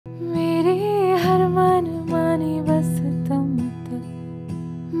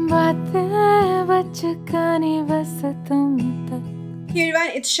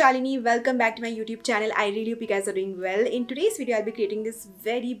it's Shalini. Welcome back to my YouTube channel. I really hope you guys are doing well. In today's video, I'll be creating this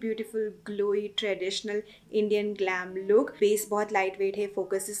very beautiful, glowy, traditional Indian glam look. Base बहुत lightweight है,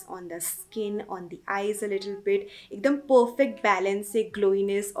 focuses on the skin, on the eyes a little bit. एकदम perfect balance से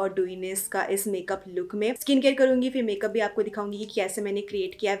glowiness और dewiness का इस makeup look में. Skin care करूँगी, फिर makeup भी आपको दिखाऊँगी कि कैसे मैंने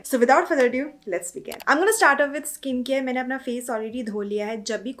create किया. So without further ado, let's begin. I'm gonna start off with skin care. मैंने अपना face already धो लिया है.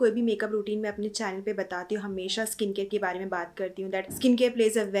 जब भी कोई भी makeup routine मैं अपने channel पे बताती हूँ, हमेशा skin care के बारे में बात करती हूँ. That skin care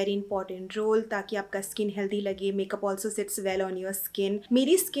plays a very important role ताकि आपका स्किन हेल्दी लगे. Makeup also seats well on your skin.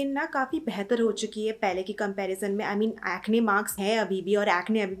 मेरी स्किन ना काफ़ी बेहतर हो चुकी है पहले की कंपैरिजन में. आई मीन एक्ने मार्क्स हैं अभी भी और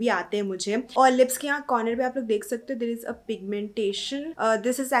एक्ने अभी भी आते हैं मुझे. और लिप्स के यहाँ कॉर्नर पे आप लोग देख सकते हो there is a pigmentation.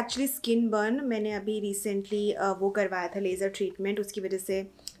 This is actually skin burn. मैंने अभी रिसेंटली वो करवाया था लेजर ट्रीटमेंट. उसकी वजह से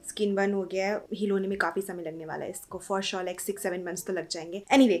स्किन बर्न हो गया है. हील होने में काफ़ी समय लगने वाला है इसको. फॉर श्योर लाइक 6-7 months तो लग जाएंगे.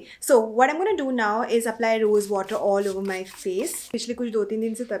 Anyway, so what I am gonna do now is apply rose water all over my face. पिछले कुछ 2-3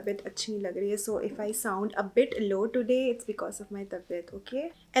 दिन से तबीयत अच्छी नहीं लग रही है. So if I sound a bit low today it's because of my तबीयत. Okay,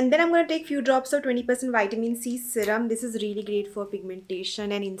 and then I am gonna take few drops of 20% vitamin C serum. This is really great for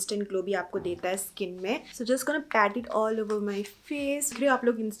pigmentation and instant glow भी आपको देता है skin में. So just gonna PAT it all over my face. फिर आप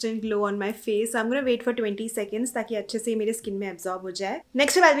लोग instant glow on my face. I am gonna wait for 20 seconds ताकि अच्छे से मेरे स्किन में एब्जॉर्ब हो जाए.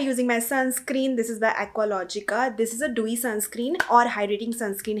 Next I'll be using my sunscreen. This is by Aqualogica. This is a dewy sunscreen और hydrating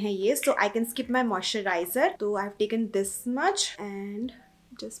sunscreen है ये. So I can skip my moisturizer. So I've taken this much and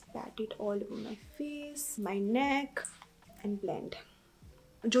just pat it all over my face, my neck and blend.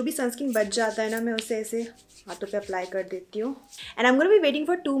 जो भी sunscreen बच जाता है ना, मैं उसे ऐसे हाथों पे अप्लाई कर देती हूँ. And I am gonna be waiting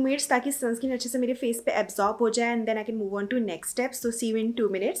for 2 minutes ताकि सनस्क्रीन अच्छे से मेरे फेस पे एब्जॉर्ब हो जाए. And then I can move on to next step. So C you in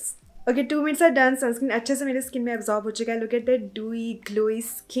 2 minutes. Okay, 2 minutes are done. Sunscreen अच्छे से मेरे स्किन में एब्जॉर्ब हो चुका है. Look at the डूई glowy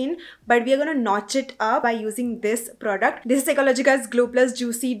skin. But we are gonna notch it up by using this product. This is Aqualogica's Glow Plus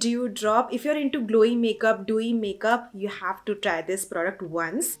Juicy Dew Drop. If you're into glowy makeup, dewy makeup, you have to try this product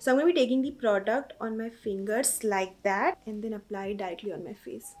once. So I'm going to be taking the product on my fingers like that and then apply it directly on my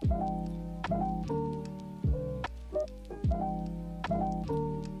face.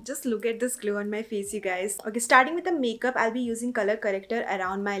 Just look at this glow on my face, you guys. Okay, starting with the makeup, I'll be using color corrector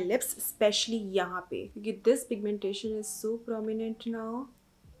around my lips, especially यहाँ पे, क्योंकि this pigmentation is so prominent now.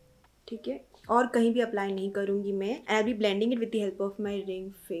 ठीक है, और कहीं भी apply नहीं करूँगी मैं. And I B blending it with the help of my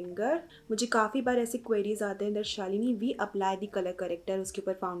ring finger. मुझे काफ़ी बार ऐसे क्वेरीज आते हैं that Shalini we apply the colour corrector, उसके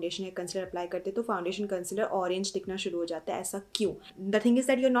ऊपर फाउंडेशन या कंसीलर अप्लाई करते तो फाउंडेशन कंसीलर ऑरेंज दिखना शुरू हो जाता है. ऐसा क्यों? The thing is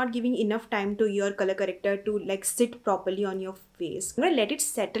that you are not giving enough time to your colour corrector to like sit properly on your face. मैं let it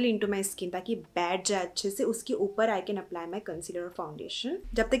settle in to my skin ताकि बैठ जाए अच्छे से. उसके ऊपर I can apply my concealer और foundation.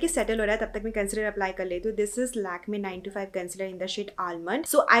 जब तक ये सेटल हो रहा है तब तक मैं कंसीलर अप्लाई कर लेती हूँ. This is Lakme 925 concealer in the shade almond.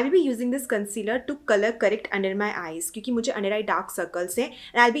 So I will be using this concealer to colour correct under my eyes, क्योंकि मुझे अंडर आई डार्क सर्कल्स है.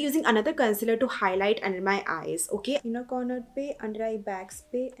 And I be using another concealer to highlight under my eyes. Okay, inner corner पे, under आई backs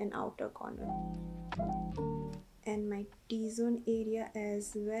पे and outer corner and my T zone area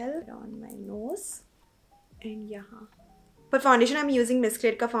as well on my nose and यहाँ. पर foundation I am using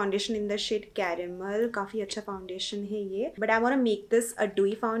मिस्क्लेट का foundation in the shade caramel. काफ़ी अच्छा foundation है ये. But I want to make this a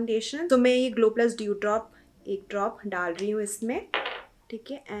डूई foundation. तो मैं ये ग्लो प्लस ड्यू ड्रॉप एक ड्रॉप डाल रही हूँ इसमें.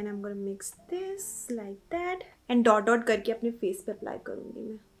 ठीक है, and I am gonna mix this like that and dot dot करके अपने फेस पे अप्लाई करूँगी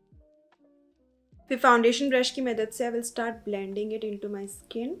मैं. फिर फाउंडेशन ब्रश की मदद से I will start blending it into my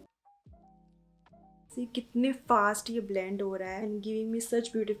skin. सी कितने फास्ट ये ब्लेंड हो रहा है and giving me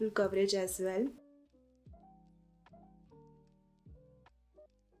such beautiful coverage as well.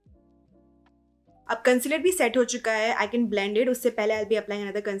 अब कंसीलर भी सेट हो चुका है. I can blend it. उससे पहले आई be applying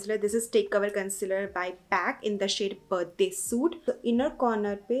another concealer. This is take cover concealer bye pack in the shade birthday suit. तो इनर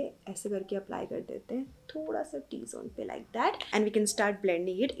कॉर्नर पे ऐसे करके अप्लाई कर देते हैं, थोड़ा सा टी जोन पे like that. And we can start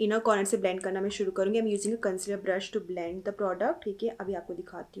blending it. Inner corner से ब्लेंड करना मैं शुरू करूँगी. I am using a concealer brush to blend the product. ठीक है, अभी आपको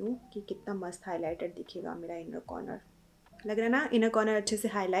दिखाती हूँ कि कितना मस्त हाईलाइटेड दिखेगा मेरा इनर कॉर्नर. लग रहा है ना इनर कॉर्नर अच्छे से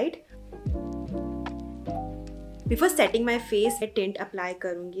highlight. Before setting my face मैं टिंट अप्लाई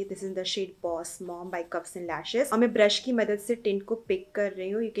करूँगी. This is the shade boss mom bye cups and lashes. और मैं ब्रश की मदद से टिंट को पिक कर रही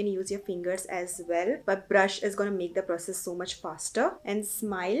हूँ. You can use your fingers as well, but brush is gonna make the process so much faster. And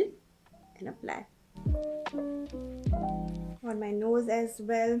smile and apply on my nose as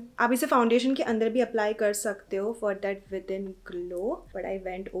well. आप इसे फाउंडेशन के अंदर भी अप्लाई कर सकते हो for that within glow, but I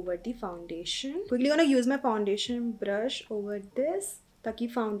went over the foundation. Quickly gonna use my foundation brush over this ताकि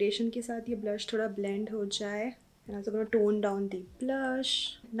foundation के साथ ये ब्लश थोड़ा ब्लेंड हो जाए. I'm also going to tone down the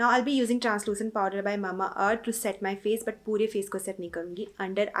blush. Now I'll be using translucent powder by Mamaearth to set my face, but पूरे face को set नहीं करूँगी.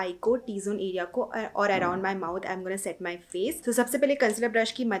 Under eye को, T-zone area को और around my mouth I'm going to set my face. So सबसे पहले concealer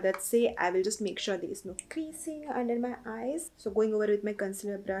brush की मदद से I will just make sure there is no creasing under my eyes. So going over with my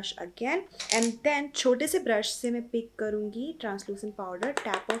concealer brush again, and then छोटे से brush से मैं pick करूँगी translucent powder.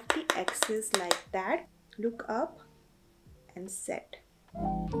 Tap off the excess like that. Look up and set.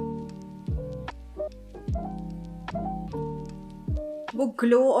 वो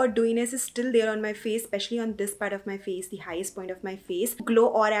glow और dewiness is still there on my face, specially on this part of my face, the highest point of my face. Glow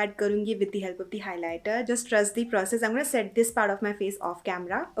और add करूंगी with the help of the highlighter. Just trust the process. I am gonna set this part of my face of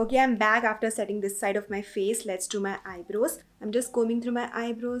camera. Okay, I am back after setting this side of my face. Let's do my eyebrows. I am just combing through my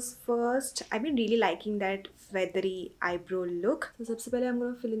eyebrows first. I've been really liking that feathery eyebrow look. So सबसे पहले I'm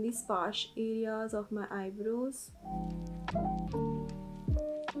going to fill in the sparse areas of my eyebrows.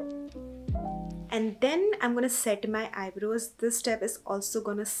 And then I'm gonna set my eyebrows. This step is also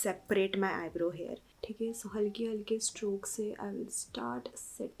gonna separate my eyebrow hair. ठीक है, so हल्के हल्के stroke से I will start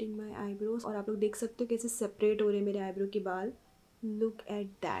setting my eyebrows. और आप लोग देख सकते हो कैसे separate हो रहे हैं मेरे eyebrow के बाल. Look at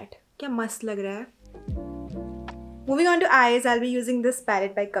that. क्या मस्त लग रहा है. Moving on to eyes, I'll be using this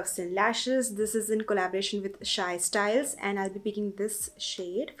palette by Cuffs and Lashes. This is in collaboration with Shystyles and I'll be picking this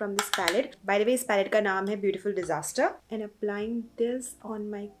shade from this palette. By the way, इस palette का नाम है Beautiful Disaster. And applying this on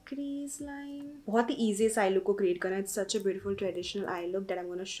my crease line. बहुत ही easy is eye look को create करना. It's such a beautiful traditional eye look that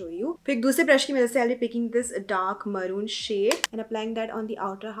I'm going to show you. फिर एक दूसरे brush की मदद से I'll be picking this dark maroon shade and applying that on the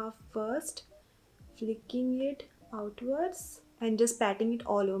outer half first. Flicking it outwards and just patting it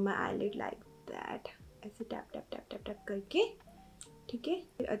all over my eyelid like that. ऐसे tap tap tap tap tap करके. ठीक है,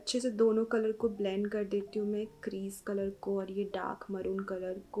 फिर अच्छे से दोनों colour को blend कर देती हूँ मैं, क्रीज कलर को और ये डार्क मरून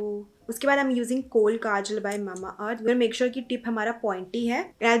कलर को. उसके बाद I am using coal Kajal bye Mamaearth. Make sure कि टिप हमारा पॉइंटी है.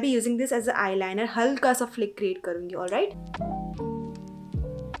 And I be using this as a eye liner. हल्का सा फ्लिक क्रिएट करूंगी. ऑलराइट,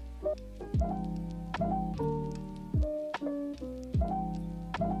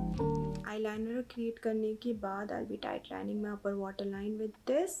 eyeliner क्रिएट करने के बाद I'll be tight lining my upper waterline with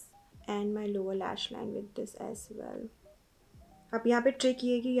this and my lower lash line with this as well. अब यहाँ पे trick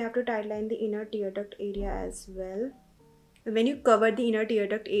ये है कि you have to tight line the inner tear duct area as well. When you cover the inner tear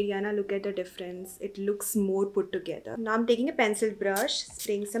duct area, now look at the difference. It looks more put together. Now I'm taking a pencil brush,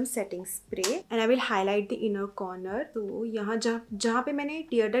 spraying some setting spray, and I will highlight the inner corner. तो यहाँ जहाँ पे मैंने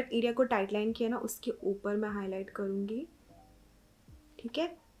tear duct area को tight line किया ना, उसके ऊपर मैं highlight करूँगी. ठीक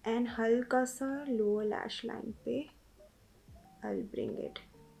है, and हल्का सा lower lash line पे I'll bring it.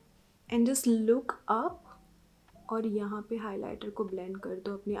 And just look up और यहाँ पे हाइलाइटर को ब्लेंड कर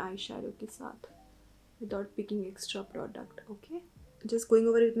दो अपने आई शैडो के साथ without picking extra product. Okay, just going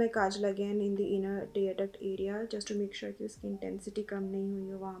over with my Kajal again in the inner tear duct area just to make sure कि उसकी intensity कम नहीं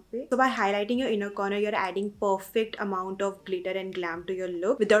हुई हो वहाँ पे. So by highlighting your inner corner, you're adding perfect amount of glitter and glam to your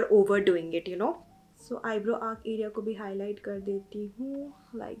look without overdoing it, you know. So eyebrow arc area को भी highlight कर देती हूँ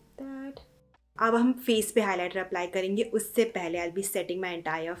like that. अब हम फेस पे हाइलाइटर अप्लाई करेंगे. उससे पहले I'll be setting my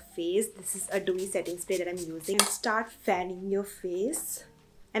entire face. This is a dewy setting spray that I'm using. And start fanning your face.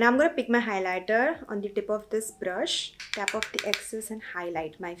 And I'm gonna pick my highlighter on the tip of this brush. Tap off the excess and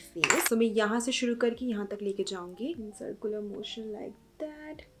highlight my face. So मैं यहाँ से शुरू करके यहाँ तक लेके जाऊँगी. In circular motion like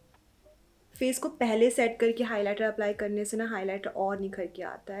that. Face को पहले सेट करके हाइलाइटर अप्लाई करने से ना हाइलाइटर और निखर के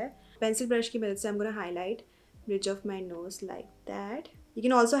आता है. पेंसिल ब्रश की मदद से I'm gonna highlight bridge of my nose like that. You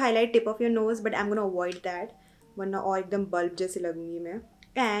can also highlight tip of your nose, but I'm gonna avoid that, वरना और एकदम बल्ब जैसे लगूंगी मैं.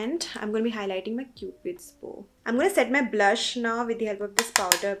 And I'm gonna be highlighting my Cupid's bow. I'm gonna set my blush now with the help of this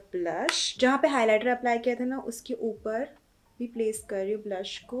powder blush. जहाँ पे highlighter apply किया था ना, उसके ऊपर भी प्लेस कर रही हूँ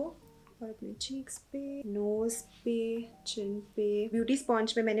ब्लश को और अपने cheeks पे, nose पे, chin पे. Beauty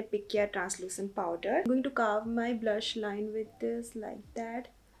sponge पे मैंने पिक किया translucent powder. I'm going to carve my blush line with this like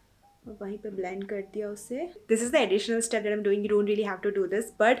that. और वहीं पे ब्लेंड कर दिया उसे. This is the additional step that I am doing. You don't really have to do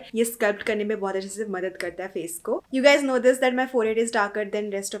this, but ये sculpt करने में बहुत अच्छे से मदद करता है फेस को. You guys no this that my forehead is darker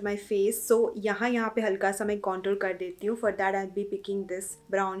then rest of my face. सो यहाँ पे हल्का सा मैं कॉन्टूर कर देती हूँ. For that I will be picking this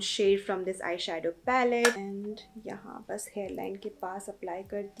brown shade from this eye shadow palette and यहाँ बस हेयर लाइन के पास अप्लाई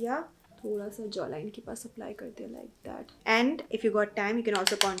कर दिया. थोड़ा सा जॉ लाइन के पास अप्लाई कर दिया like that. And if you got time you can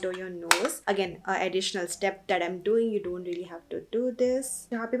also contour your nose. Again additional step that I am doing. You don't really have to do this.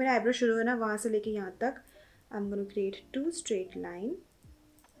 जहाँ पे मेरा आईब्रो शुरू है ना, वहाँ से लेके यहाँ तक I am gonna create 2 straight line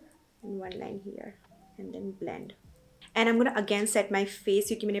and 1 line here and then blend. And I'm gonna again set my face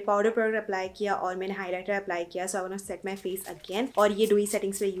क्योंकि मैंने पाउडर प्रोडक्ट अप्लाई किया और मैंने हाईलाइटर अप्लाई किया. सो I gonna set my face again और ये डूई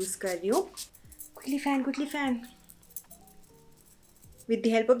सेटिंग्स पे use कर रही हूँ. quickly fan. With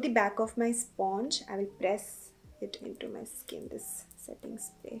the help of the back of my sponge, I will press it into my skin. This setting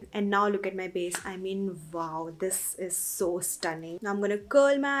spray. And now look at my base. I mean, wow, this is so stunning. Now I'm gonna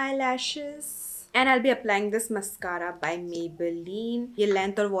curl my eyelashes. And I'll be applying this mascara by Maybelline. ये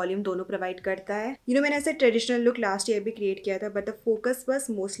length और volume दोनों provide करता है. You know मैंने ऐसे traditional look last year भी create किया था, but the focus was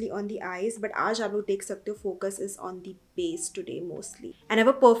mostly on the eyes. But आज आप लोग देख सकते हो focus is on the base today mostly. And I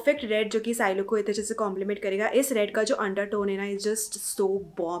have a perfect red जो कि साइलो को इतने अच्छे से compliment करेगा. इस red का जो undertone है ना is just so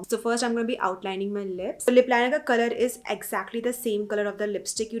bomb. So first I'm gonna be outlining my lips. So lip liner का color is exactly the same color of the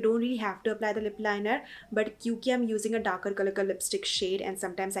lipstick. You don't really have to apply the lip liner, but क्योंकि I'm using a darker color का lipstick shade and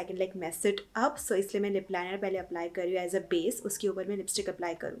sometimes I can like mess it up. So इसलिए मैं lip liner पहले apply कर रही हूँ as a base, उसके ऊपर मैं लिपस्टिक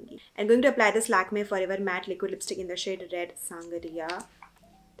अप्लाई करूँगी. And going to apply this Lakme forever matte liquid lipstick in the shade red sangria.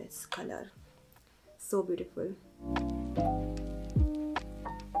 This colour so beautiful.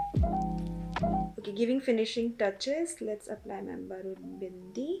 Okay, giving finishing touches. Let's apply my Barud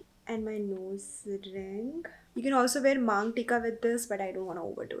Bindi and my nose ring. You can also wear Mang Tika with this, but I don't want to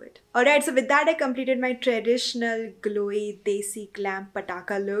overdo it. Alright, so with that I completed my traditional glowy Desi Glam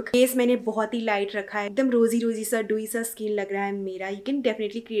Pataka look. Face मैंने बहुत ही light रखा है, एकदम रोजी सा dewy सा skin लग रहा है मेरा. You can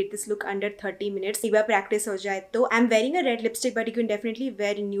definitely create this look under 30 minutes. एक बार practice हो जाए तो. I'm wearing a red lipstick, but you can definitely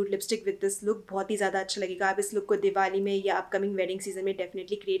wear a nude lipstick with this look. बहुत ही ज़्यादा अच्छा लगेगा. आप इस look को दिवाली में या upcoming wedding season में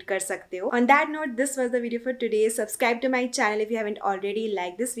definitely create कर सकते हो. On that note, this was the video for today. Subscribe to my channel if you haven't already.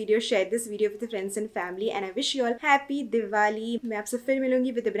 Like this video, share this video with your friends and family, and I wish you all happy Diwali. मैं आपसे फिर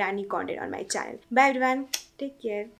मिलूंगी with a brand new content on my channel. Bye everyone. Take care.